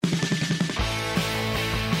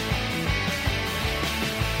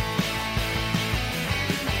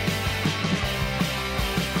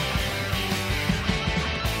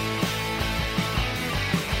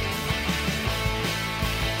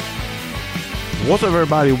What's up,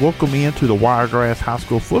 everybody? Welcome into the Wiregrass High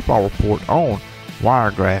School Football Report on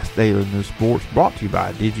Wiregrass Daily News Sports, brought to you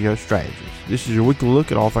by Digio Strategies. This is your weekly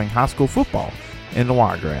look at all things high school football in the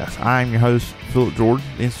Wiregrass. I am your host, Phillip Jordan,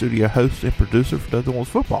 in-studio host and producer for Dozen Wolves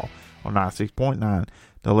Football on 96.9,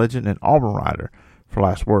 the legend and Auburn writer for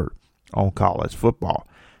Last Word on college football.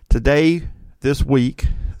 Today, this week,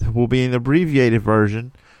 will be an abbreviated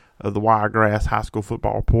version of the Wiregrass High School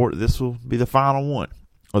Football Report. This will be the final one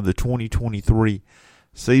of the 2023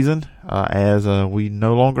 season, as we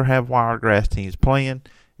no longer have Wiregrass teams playing.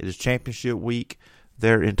 It is championship week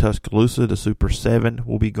there in Tuscaloosa. The Super 7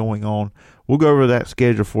 will be going on. We'll go over that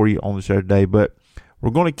schedule for you on the show today, but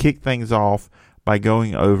we're going to kick things off by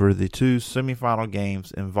going over the two semifinal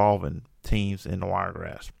games involving teams in the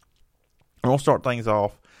Wiregrass. We'll start things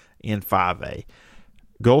off in 5A.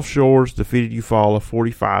 Gulf Shores defeated Eufaula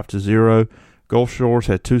 45-0. Gulf Shores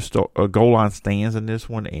had two goal line stands in this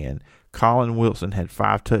one, and Colin Wilson had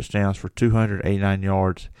 5 touchdowns for 289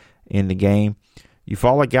 yards in the game.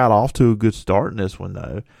 Eufaula got off to a good start in this one,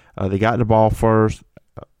 though. They got the ball first,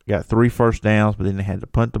 got 3 first downs, but then they had to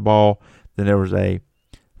punt the ball. Then there was a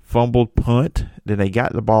fumbled punt. Then they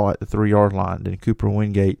got the ball at the 3-yard line. Then Cooper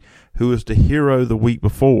Wingate, who was the hero the week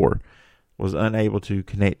before, was unable to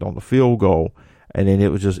connect on the field goal, and then it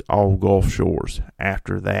was just all Gulf Shores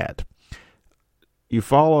after that.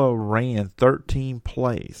 Eufaula ran 13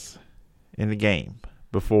 plays in the game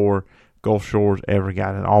before Gulf Shores ever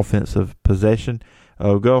got an offensive possession.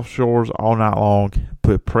 Gulf Shores all night long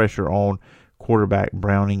put pressure on quarterback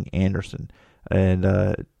Browning Anderson.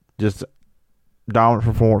 And just dominant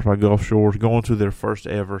performance by Gulf Shores, going to their first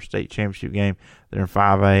ever state championship game. They're in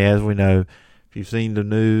 5A. As we know, if you've seen the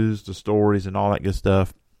news, the stories, and all that good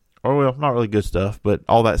stuff, or well, not really good stuff, but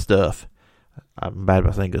all that stuff. I'm bad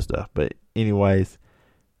about saying good stuff, but anyways,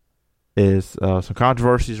 is some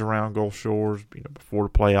controversies around Gulf Shores, before the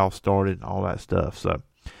playoffs started and all that stuff. So,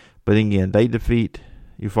 but again, they defeat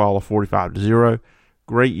Eufaula 45-0.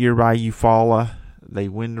 Great year by Eufaula. They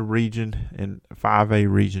win the region in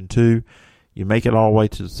 5A Region 2. You make it all the way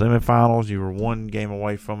to the semifinals. You were one game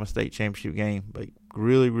away from a state championship game, but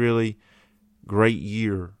really, really great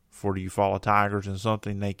year for the Eufaula Tigers and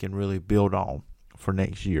something they can really build on for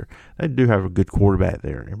next year. They do have a good quarterback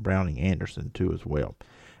there in Browning Anderson too as well.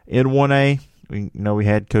 In 1A, we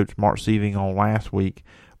had Coach Mark Sieving on last week,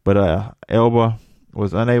 but Elba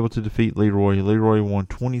was unable to defeat Leroy. Leroy won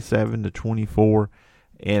 27-24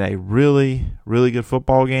 in a really, really good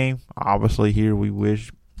football game. Obviously, here we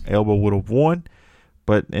wish Elba would have won,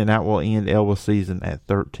 and that will end Elba's season at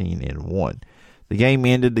 13-1. The game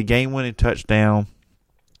ended. The game-winning touchdown.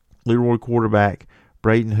 Leroy quarterback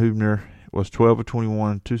Braden Hubner was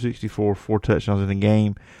 12-21, 264, 4 touchdowns in the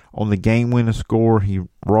game. On the game-winning score, he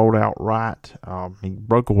rolled out right. He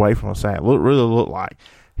broke away from a sack. Really looked like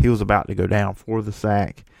he was about to go down for the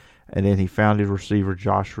sack. And then he found his receiver,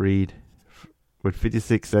 Josh Reed, with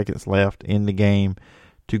 56 seconds left in the game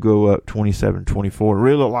to go up 27-24. It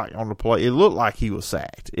really looked like on the play, it looked like he was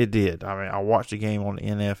sacked. It did. I mean, I watched the game on the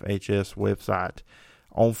NFHS website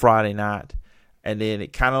on Friday night, and then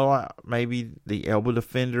it kind of like maybe the Elba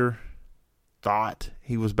defender thought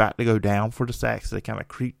he was about to go down for the sack, so they kind of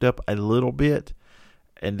creeped up a little bit,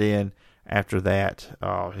 and then after that,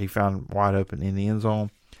 he found wide open in the end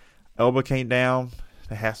zone. Elba came down.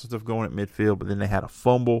 They had some stuff going at midfield, but then they had a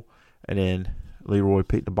fumble, and then Leroy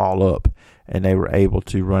picked the ball up, and they were able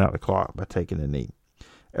to run out the clock by taking a knee.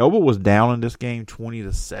 Elba was down in this game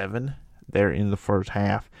 20-7 there in the first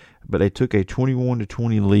half, but they took a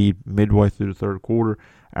 21-20 lead midway through the third quarter.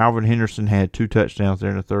 Alvin Henderson had 2 touchdowns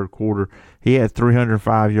there in the third quarter. He had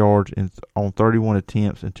 305 yards on 31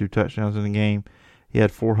 attempts and 2 touchdowns in the game. He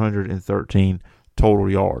had 413 total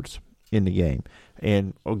yards in the game.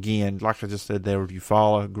 And again, like I just said there with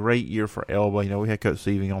Eufaula, great year for Elba. We had Coach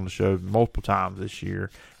Sieving on the show multiple times this year.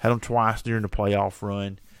 Had him twice during the playoff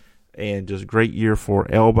run. And just great year for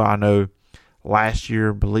Elba. I know last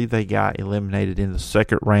year, I believe they got eliminated in the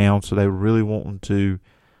second round, so they were really wanting to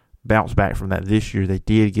bounce back from that this year. They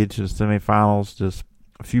did get to the semifinals, just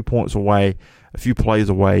a few points away, a few plays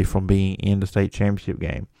away from being in the state championship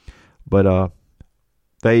game. But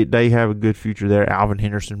they have a good future there. Alvin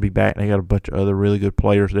Henderson will be back. They got a bunch of other really good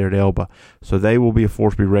players there at Elba, so they will be a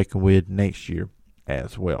force to be reckoned with next year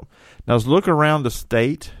as well. Now, let's look around the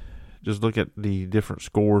state. Just look at the different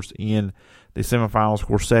scores in the semifinals. Of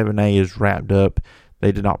course, 7A is wrapped up.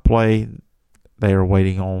 They did not play. They are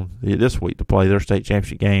waiting on this week to play their state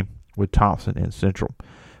championship game with Thompson and Central.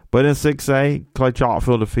 But in 6A, Clay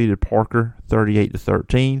Chalkfield defeated Parker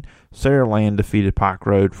 38-13. Saraland defeated Pike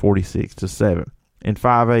Road 46-7. In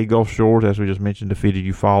 5A, Gulf Shores, as we just mentioned, defeated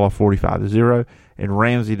Eufaula 45-0, and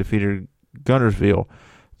Ramsey defeated Guntersville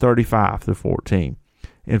 35-14.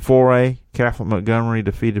 In 4A, Catholic Montgomery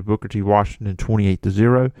defeated Booker T. Washington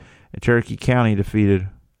 28-0, and Cherokee County defeated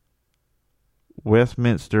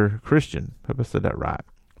Westminster Christian, I hope I said that right,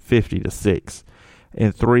 50-6.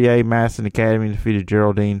 In 3A, Madison Academy defeated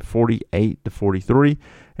Geraldine 48-43,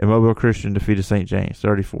 and Mobile Christian defeated St. James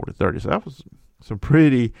 34-30. So that was some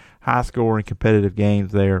pretty high-scoring competitive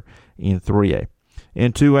games there in 3A.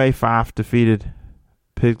 In 2A, Fife defeated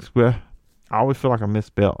Pittsburgh. I always feel like I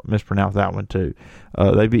mispronounced that one too.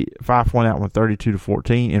 They beat Fife won that one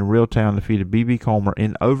 32-14, and Reeltown defeated BB Comer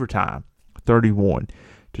in overtime 31-28.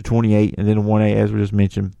 And then in 1A, as we just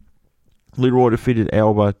mentioned, Leroy defeated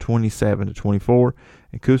Elba 27-24,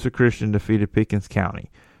 and Coosa Christian defeated Pickens County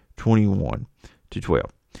 21-12.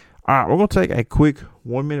 All right, we're going to take a quick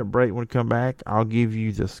 1-minute break. When we come back, I'll give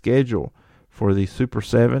you the schedule for the Super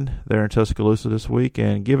 7 there in Tuscaloosa this week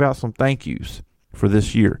and give out some thank yous for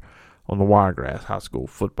this year on the Wiregrass High School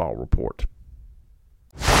Football Report.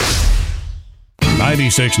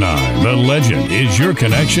 96.9 The Legend is your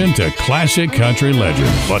connection to classic country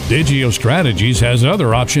legends. But Digio Strategies has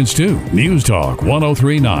other options too. News Talk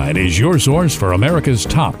 103.9 is your source for America's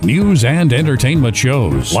top news and entertainment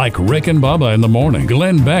shows like Rick and Bubba in the morning,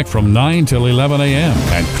 Glenn Beck from 9 till 11 a.m.,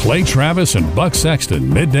 and Clay Travis and Buck Sexton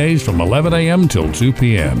middays from 11 a.m. till 2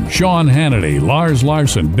 p.m. Sean Hannity, Lars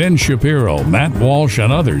Larson, Ben Shapiro, Matt Walsh,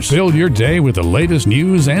 and others fill your day with the latest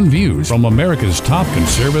news and views from America's top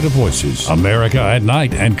conservative voices. America at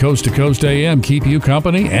Night and Coast to Coast AM keep you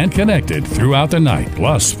company and connected throughout the night.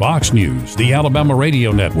 Plus, Fox News, the Alabama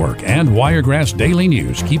Radio Network, and Wiregrass Daily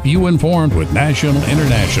News keep you informed with national,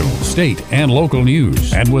 international, state, and local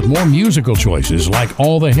news. And with more musical choices like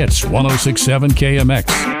All the Hits 106.7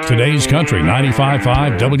 KMX, Today's Country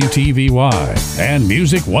 95.5 WTVY, and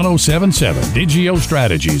Music 107.7. Digio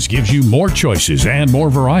Strategies gives you more choices and more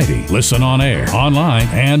variety. Listen on air, online,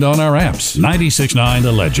 and on our apps. 96.9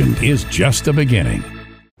 The Legend is just the beginning.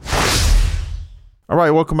 All right,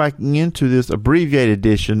 welcome back into this abbreviated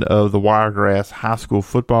edition of the Wiregrass High School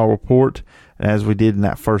Football Report. And as we did in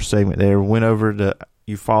that first segment there, we went over the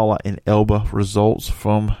Eufaula and Elba results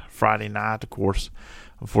from Friday night. Of course,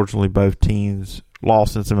 unfortunately, both teams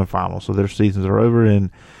lost in semifinals, so their seasons are over, and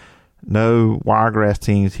no Wiregrass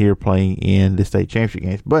teams here playing in the state championship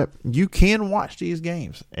games. But you can watch these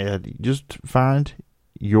games, and just find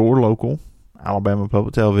your local Alabama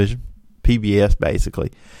Public Television, PBS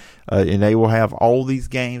basically, and they will have all these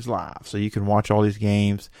games live, so you can watch all these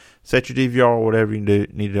games. Set your DVR or whatever you need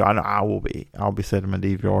to do. I know I'll be setting my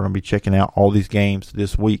DVR and I'll be checking out all these games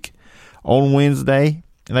this week. On Wednesday,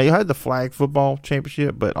 and they had the flag football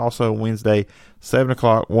championship, but also Wednesday, 7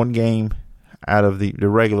 o'clock, one game out of the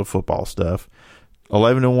regular football stuff.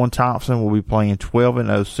 11-1 Thompson will be playing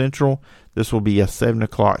 12-0 Central. This will be a 7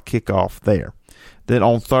 o'clock kickoff there. Then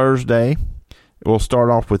on Thursday, we'll start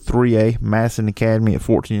off with 3A. Madison Academy at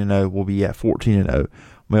 14-0 will be at 14-0.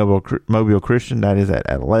 Mobile Christian, that is at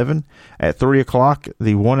 11. At 3 o'clock,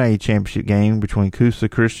 the 1A championship game between Coosa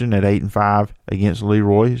Christian at 8-5 against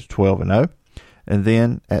Leroy, who's 12-0. And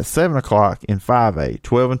then at 7 o'clock in 5A,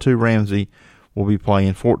 12-2 Ramsey will be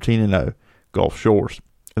playing 14-0 Gulf Shores.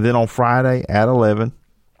 And then on Friday at 11,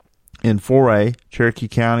 in 4A, Cherokee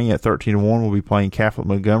County at 13-1 will be playing Catholic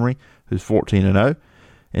Montgomery, who's 14-0.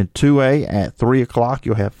 In 2A at 3 o'clock,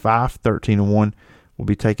 you'll have Fife, 13-1, will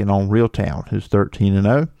be taking on Reeltown, who's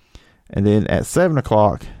 13-0. And then at 7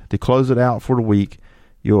 o'clock, to close it out for the week,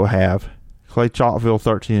 you'll have Clay Chalkville,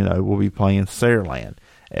 13-0, will be playing Saraland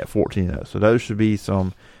at 14-0. So those should be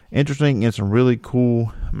some interesting and some really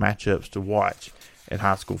cool matchups to watch in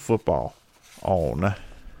high school football on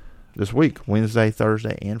this week, Wednesday,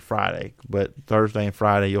 Thursday, and Friday. But Thursday and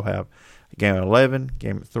Friday, you'll have a game at 11,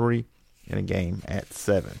 game at 3, and a game at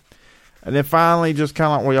 7. And then finally, just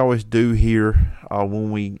kind of like we always do here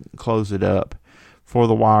when we close it up for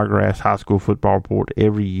the Wiregrass High School Football Report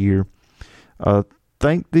every year,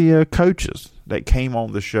 thank the coaches that came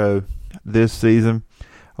on the show this season.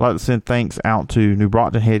 I'd like to send thanks out to New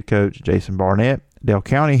Brockton head coach Jason Barnett, Dale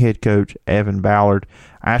County head coach Evan Ballard,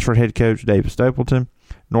 Ashford head coach David Stapleton,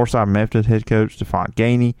 Northside Memphis head coach Stephon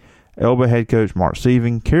Gainey, Elba head coach Mark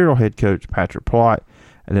Seaving, Carroll head coach Patrick Plott,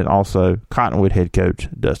 and then also Cottonwood head coach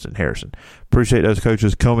Dustin Harrison. Appreciate those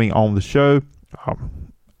coaches coming on the show.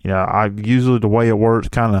 I usually, the way it works,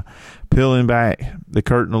 kind of peeling back the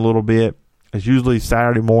curtain a little bit. It's usually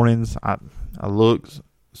Saturday mornings. I look,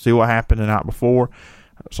 see what happened the night before.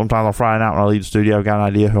 Sometimes on Friday night when I leave the studio, I've got an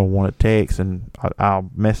idea who I want to text, and I'll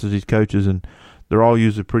message these coaches, and they're all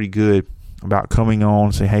usually pretty good about coming on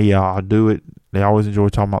and saying, hey, y'all, I'll do it. They always enjoy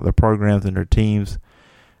talking about their programs and their teams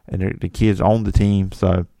and the kids on the team.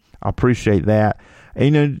 So I appreciate that.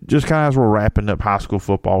 And, just kind of as we're wrapping up high school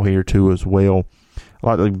football here too as well,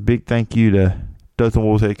 I'd like a big thank you to Dothan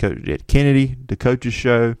Wolves head coach Ed Kennedy, the Coaches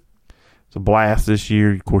Show. It's a blast this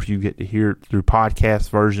year. Of course, you get to hear it through podcast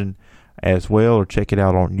version as well, or check it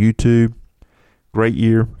out on YouTube. Great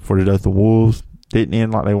year for the Dothan Wolves. Didn't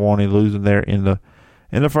end like they wanted, losing there in the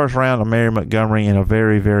first round of Mary Montgomery in a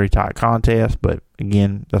very, very tight contest. But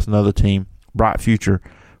again, that's another team. Bright future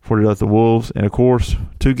for the Dothan Wolves. And of course,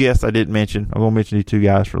 two guests I didn't mention. I'm going to mention these two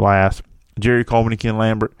guys for last. Jerry Coleman and Ken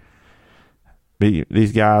Lambert.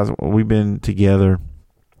 These guys, we've been together.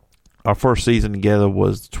 Our first season together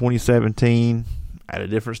was 2017 at a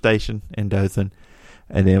different station in Dothan.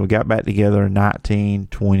 And then we got back together in 19,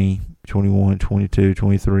 20, 21, 22,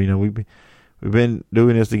 23. We've been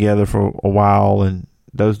doing this together for a while, and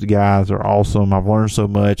those guys are awesome. I've learned so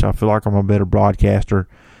much. I feel like I'm a better broadcaster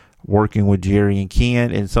working with Jerry and Ken.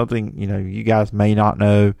 And something, you guys may not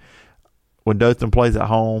know, when Dothan plays at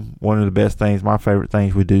home, one of the best things, my favorite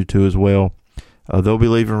things we do too as well, they'll be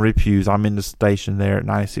leaving reviews. I'm in the station there at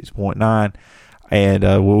 96.9, and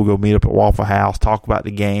we'll go meet up at Waffle House, talk about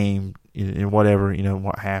the game and whatever,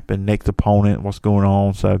 what happened, next opponent, what's going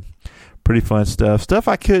on. So pretty fun stuff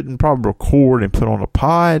I couldn't probably record and put on a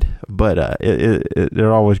pod, but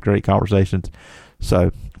they're always great conversations.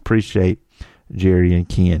 So appreciate Jerry and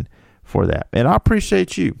Ken for that, and I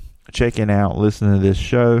appreciate you checking out, listening to this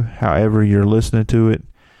show however you're listening to it.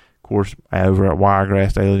 Of course, over at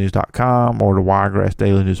wiregrassdailynews.com or the Wiregrass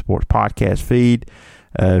Daily News Sports podcast feed.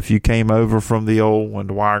 If you came over from the old when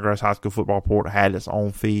the Wiregrass High School Football Report had its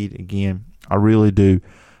own feed, again, I really do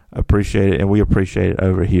appreciate it, and we appreciate it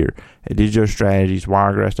over here at Digital Strategies,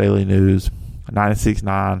 Wiregrass Daily News,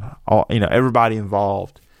 96.9. All everybody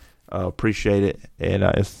involved, appreciate it. And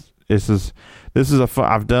this is a fun.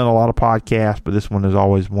 I've done a lot of podcasts, but this one is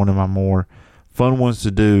always one of my more fun ones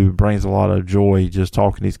to do. Brings a lot of joy just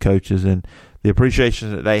talking to these coaches and the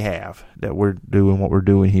appreciation that they have that we're doing what we're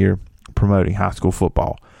doing here, promoting high school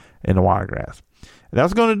football in the Wiregrass. And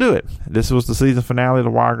that's going to do it. This was the season finale of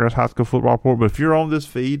the Wiregrass High School Football Report. But if you're on this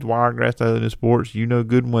feed, Wiregrass Daily News Sports, you know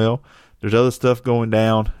good and well there's other stuff going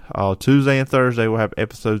down. Tuesday and Thursday we'll have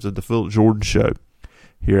episodes of the Phillip Jordan Show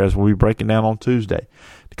here, as we'll be breaking down on Tuesday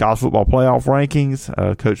the college football playoff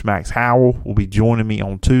rankings. Coach Max Howell will be joining me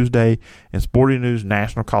on Tuesday, and Sporting News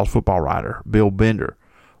national college football writer Bill Bender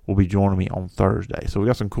will be joining me on Thursday. So we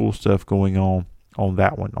got some cool stuff going on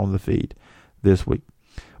that one on the feed this week.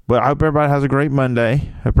 But I hope everybody has a great Monday.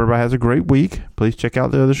 Hope everybody has a great week. Please check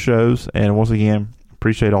out the other shows. And once again,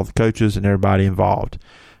 appreciate all the coaches and everybody involved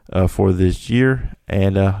for this year.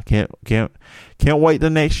 And can't wait the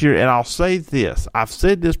next year. And I'll say this. I've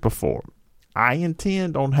said this before. I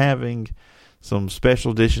intend on having some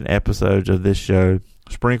special edition episodes of this show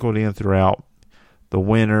sprinkled in throughout the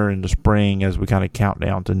winter and the spring as we kind of count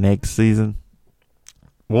down to next season.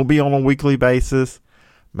 Won't be on a weekly basis,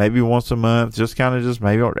 maybe once a month, just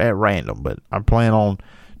maybe at random. But I'm planning on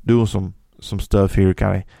doing some stuff here,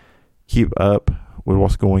 kind of keep up with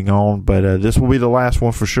what's going on. But this will be the last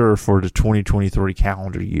one for sure for the 2023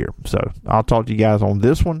 calendar year. So I'll talk to you guys on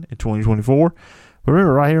this one in 2024. But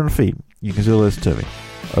remember, right here on the feed, you can still listen to me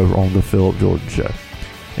over on the Phillip Jordan Show.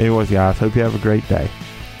 Anyways, guys, hope you have a great day.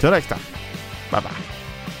 Till next time. Bye-bye.